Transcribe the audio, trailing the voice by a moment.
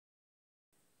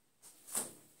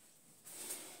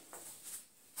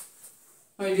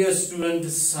My dear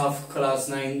students of class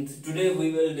 9th, today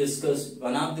we will discuss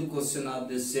one of the question of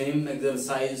the same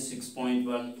exercise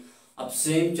 6.1 of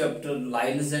same chapter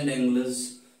lines and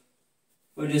angles.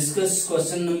 We discuss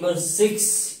question number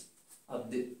 6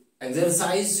 of the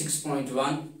exercise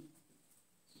 6.1.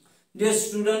 Dear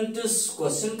students,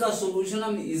 question का solution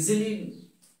हम easily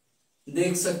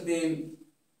देख सकते हैं,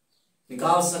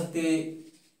 निकाल सकते हैं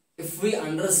if we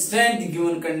understand the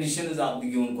given conditions of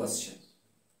the given question.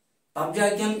 तब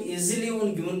जाके हम इजीली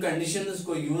उन गिवन कंडीशंस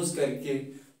को यूज करके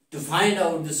to find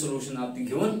out the solution of the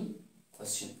given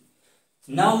question.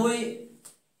 Now we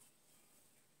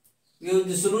give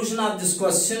the solution of this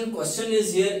question. Question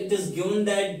is here. It is given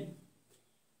that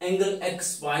angle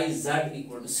XYZ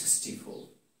equal to 64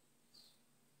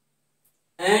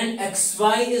 and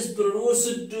XY is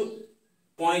produced to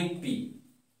point P.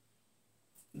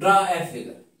 Draw a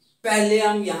figure. पहले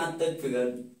हम यहां तक figure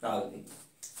डाल देंगे.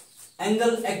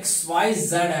 Angle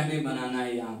XYZ हमें बनाना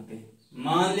है. यहां पे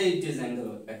मान ले इट इज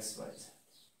एंगल XYZ,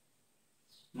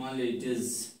 मान ले इट इज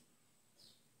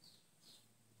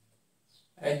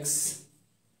X,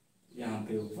 यहां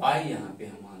पे Y, यहां पे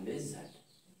हम मान ले Z.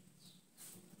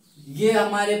 ये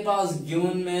हमारे पास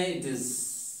गिवन में it is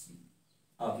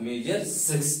of major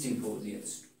 64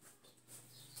 years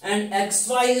and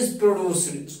XY is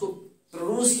produced. इसको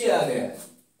प्रोड्यूस किया गया है,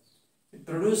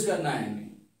 प्रोड्यूस करना है हमें.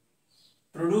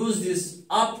 Produce this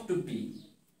up to P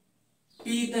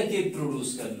तक ये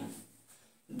प्रोड्यूस करना है.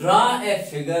 Draw a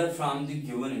figure from the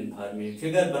given environment.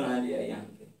 Figure बना लिया यहां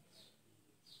पे.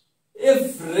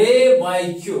 इफ रे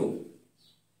bye Q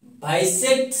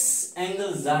bisects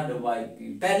angle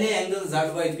ZYP. पहले एंगल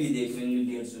ZYP देख लेंगे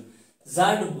डियर स्टूडेंट.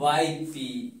 ZYP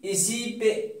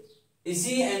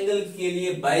इसी एंगल के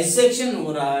लिए बाइसेक्शन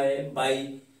हो रहा है बाय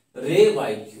रे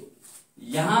बाय Q.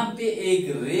 यहां पे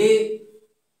एक रे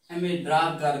हमें ड्रा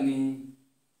करनी है.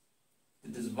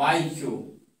 It is YQ.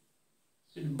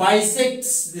 It bisects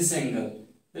this angle.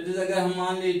 That is अगर हम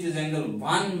मान ले इट इज एंगल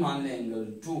 1, मान ले angle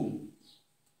 2.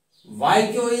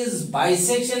 YQ is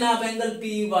bisection of angle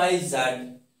PYZ.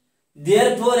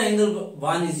 Therefore angle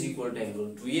 1 is equal to angle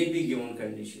 2. ये भी गिवन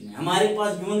कंडीशन है. हमारे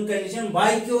पास गिवन कंडीशन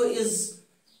YQ इज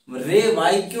रे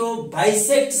YQ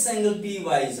bisects angle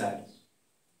PYZ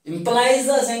implies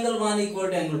the angle 1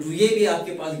 equal to angle 2. ये भी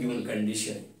आपके पास गिवन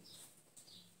कंडीशन है.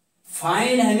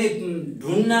 Find हमें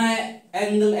ढूंढना है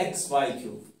एंगल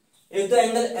XYQ. एक तो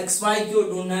एंगल XYQ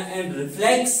ढूंढना है एंड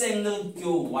रिफ्लेक्स एंगल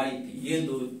QYP. ये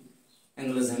दो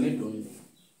एंगल्स हमें ढूंढने हैं.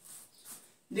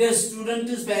 डियर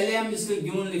स्टूडेंट्स, पहले हम इसके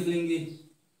गिवन लिख लेंगे.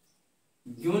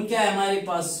 गिवन क्या है हमारे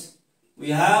पास?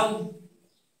 We have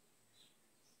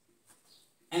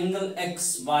angle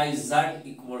XYZ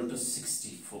equal to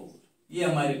 64. ये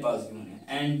हमारे पास गिवन है.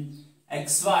 And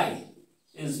XY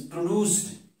is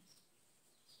produced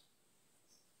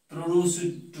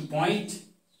two point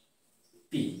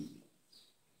P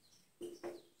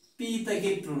तक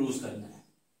ही प्रोड्यूस करना है.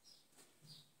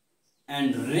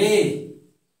 एंड रे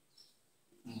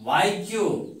YQ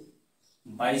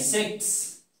बाइसेक्ट्स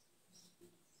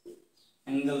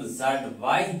एंगल ZYP.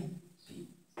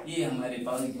 ये हमारे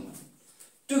पास गिवन है.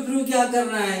 टू प्रूव क्या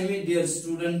करना है हमें dear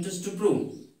students? To prove,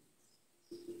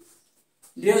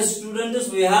 dear students,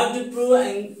 we have to prove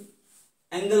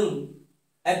angle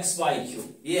XYQ.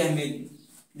 ये हमें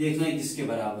देखना है किसके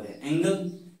बराबर है. एंगल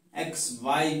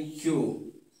XYQ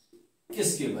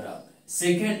किसके बराबर है?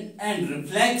 Second. And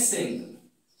reflex angle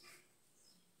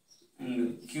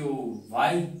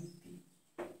QYP.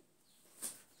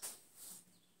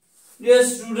 Dear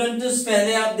students,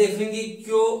 पहले आप देख लेंगे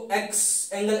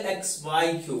एंगल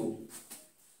XYQ,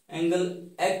 एंगल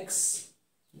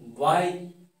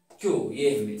XYQ ये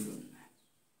हमें ढूंढना है.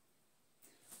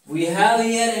 We have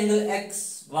here angle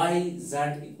XYZ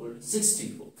equal to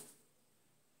 64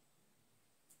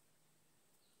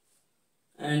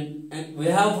 and we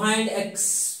have find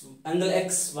angle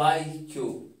XYQ.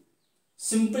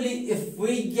 Simply if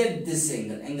we get this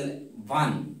angle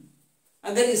 1,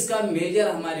 अगर इसका मेजर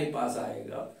हमारे पास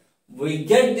आएगा, we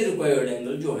get the required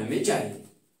angle जो हमें चाहिए.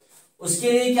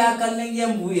 उसके लिए क्या कर लेंगे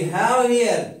हम? we have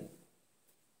here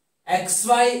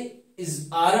XY is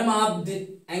arm of the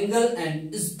angle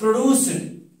and is produced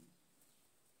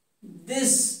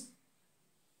this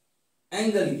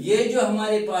angle. ये जो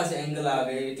हमारे पास एंगल आ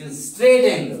गए, इट इज स्ट्रेट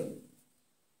एंगल.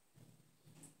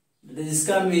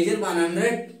 इसका मेजर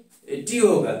 180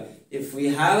 होगा. If we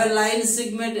have a line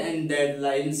segment and that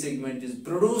line segment is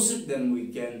produced, then we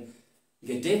can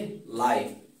get a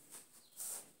line.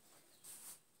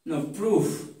 Now proof.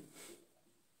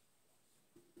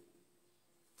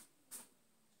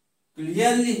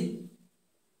 Clearly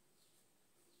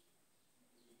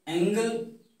angle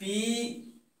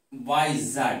P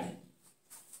PYZ,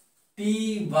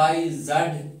 PYZ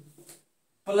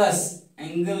plus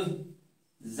angle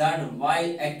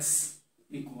ZYX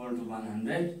equal to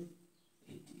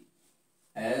 180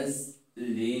 as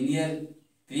linear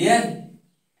pair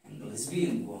angles भी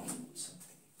इनको हम बोल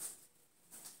सकते हैं.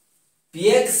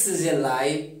 PX is a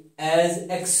line as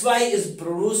XY is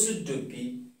produced to P.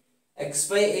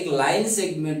 XY एक line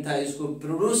segment था, इसको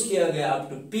produce किया गया अप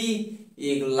टू P.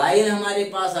 एक लाइन हमारे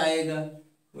पास आएगा.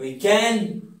 We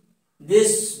can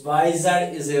this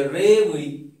YZ is a ray.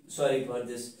 We sorry for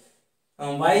this.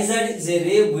 YZ is a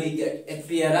ray. We get a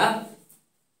pair of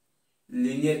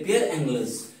linear pair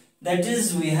angles. That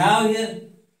is, we have here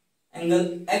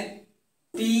angle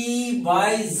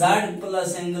PYZ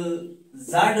plus angle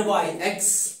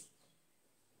ZYX.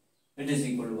 It is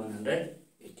equal to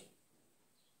 180.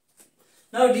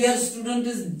 Now, dear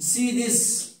students, see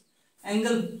this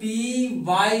angle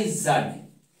PYZ.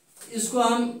 इसको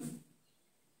हम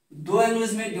दो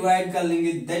angles में divide कर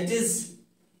लेंगे. That is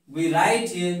we write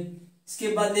here. इसके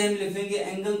बाद हम लिखेंगे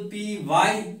angle P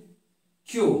Y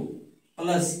Q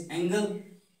plus angle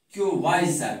Q Y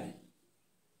Z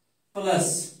plus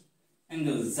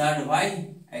angle Z Y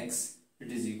x.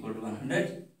 It is equal to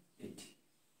 180.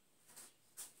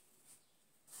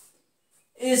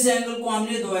 इस एंगल को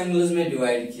हमने दो एंगल्स में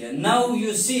डिवाइड किया. Now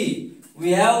you see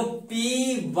we have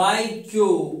P Y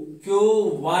Q,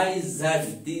 QYZ.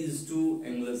 These two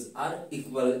angles are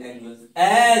equal angles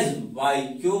as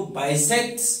YQ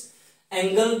bisects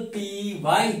angle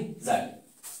PYZ.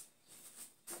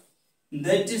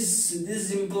 That is, this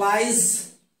implies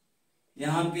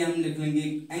यहां पे हम लिखेंगे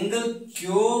angle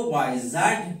QYZ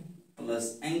plus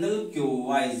angle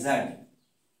QYZ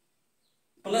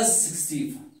plus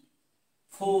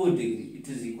 64 degree. It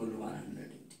is equal to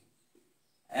 180.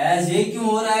 As ये क्यों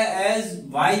हो रहा है? As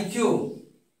YQ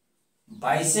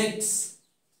bisects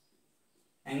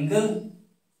angle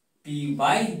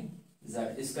PYZ.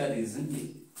 इसका रीजन ये.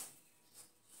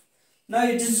 Now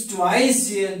it is twice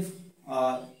here,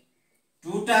 or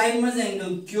 2 times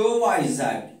angle QYZ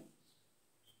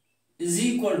is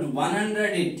equal to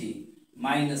 180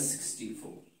 minus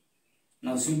 64.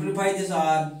 Now simplify this,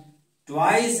 or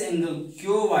twice angle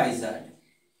QYZ.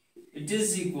 It is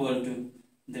equal to,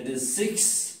 that is 6.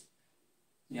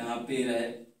 यहाँ पे रहे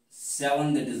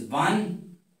 7, that is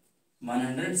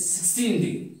 116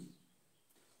 degree,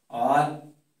 or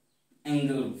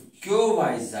angle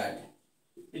QYZ,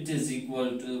 it is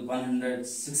equal to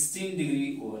 116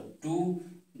 degree over 2,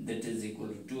 that is equal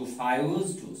to 2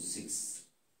 5s, 2 6,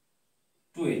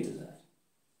 2 8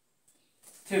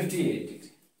 58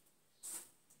 degree.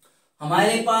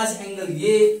 हमारे पास angle,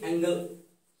 ये angle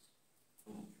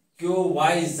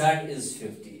QYZ is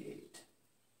 58.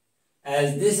 As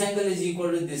this angle is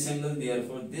equal to this angle,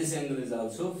 therefore this angle is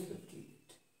also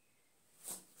 58.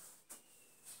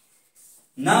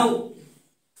 Now,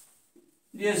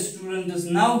 dear students,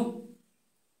 now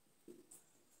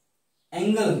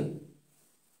angle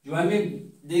जो हमें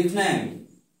देखना है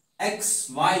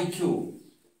XYQ,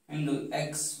 angle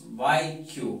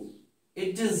XYQ,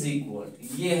 it is equal to,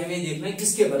 ये हमें देखना है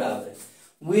किसके बराबर है.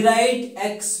 We write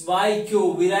XYQ,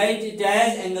 we write it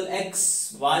as angle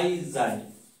XYZ.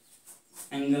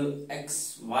 Angle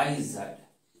XYZ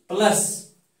plus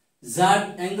Z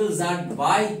angle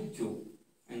ZYQ,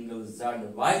 angle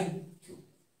ZYQ.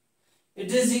 It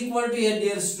is equal to,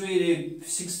 dear student,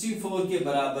 64 के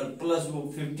बराबर प्लस वो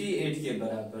 58 के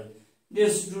बराबर. Dear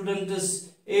students,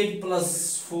 8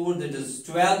 plus 4, that is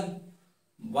 12.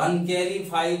 1 carry,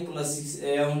 5 plus 6,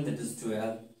 11, that is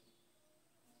 12.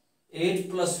 8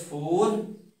 plus 4,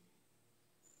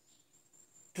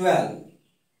 12,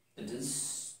 that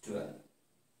is 12.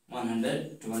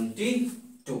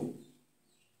 122.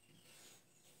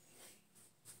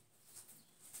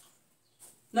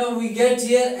 Now we get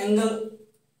here angle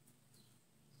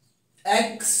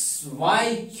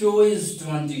XYQ is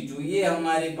 22. ये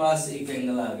हमारे पास एक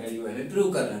angle आ गया जो हमें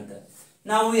प्रूव करना था.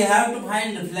 Now we have to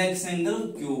find reflex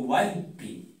angle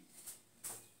QYP.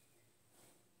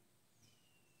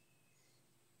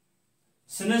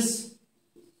 Since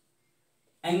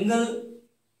angle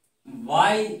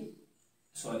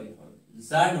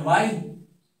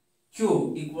ZYQ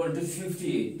equal to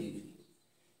 58 degree.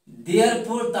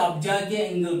 Therefore, तब जाके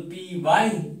angle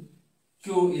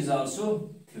PYQ is also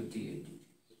 58 degree.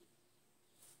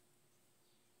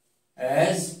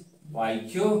 As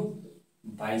YQ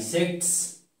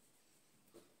bisects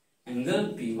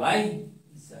angle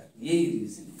PYZ. यही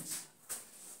reason is.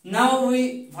 Now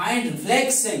we find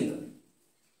reflex angle.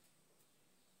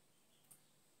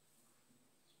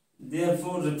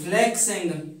 Therefore, reflex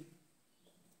angle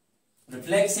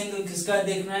reflex angle किसका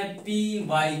देखना है, P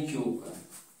Y Q का,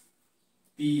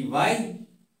 P Y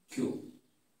Q,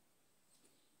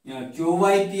 या Q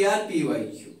Y P R P Y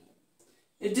Q,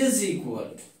 it is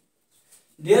equal.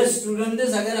 Dear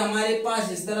students, अगर हमारे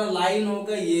पास इस तरह लाइन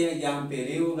होगा, ये यहाँ पे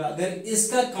रे होगा, अगर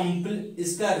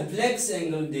इसका रिफ्लेक्स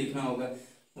एंगल देखना होगा,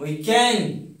 we can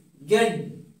get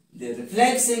the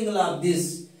reflex angle of this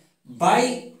by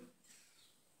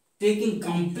taking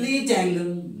complete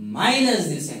angle minus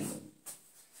this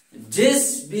angle.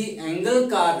 जिस भी एंगल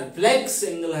का रिफ्लेक्स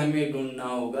एंगल हमें ढूंढना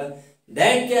होगा,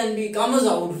 that can be comes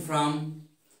out from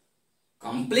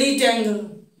complete angle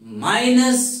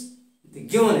minus the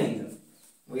given angle.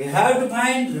 We have to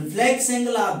find reflex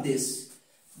angle of this,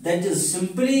 that is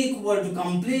simply equal to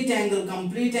complete angle.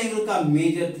 Complete angle का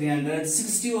measure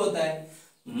 360 होता है,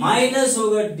 minus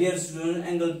होगा dear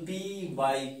student angle P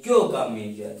by Q का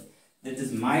measure, that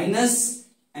is minus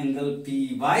angle P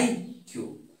by Q,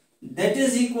 that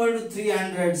is equal to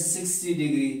 360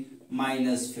 degree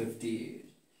minus 58.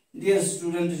 Dear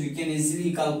students, you can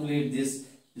easily calculate this.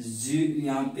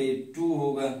 यहाँ पे 2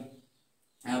 होगा,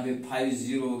 यहाँ पे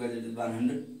 50 होगा, that is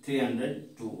 100,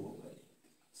 302 होगा,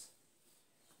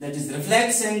 that is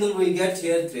reflex angle we get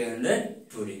here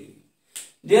 302 degree.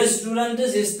 Dear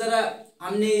students, इस तरह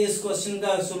हमने इस क्वेश्चन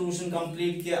का सॉल्यूशन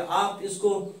कंप्लीट किया। आप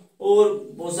इसको और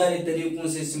बहुत सारे तरीकों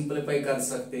से सिंपलीफाई कर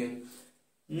सकते हैं।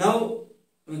 Now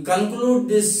we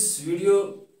conclude this video.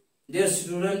 Dear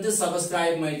students,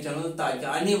 subscribe my channel ताकि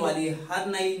आने वाली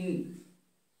हर नई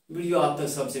वीडियो आप तक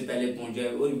सबसे पहले पहुंच जाए,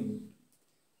 और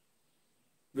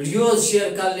वीडियो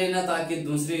शेयर कर लेना ताकि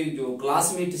दूसरे जो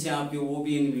क्लासमेट्स हैं आपके वो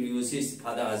भी इन वीडियो से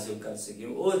इस्तेफादा हासिल कर सके।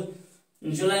 और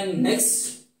इंशाल्लाह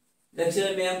नेक्स्ट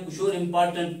लेक्चर में हम कुछ और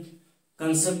important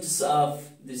concepts of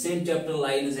the same chapter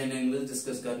lines and angles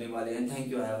discuss करने वाले हैं।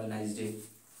 Thank you, have a nice day.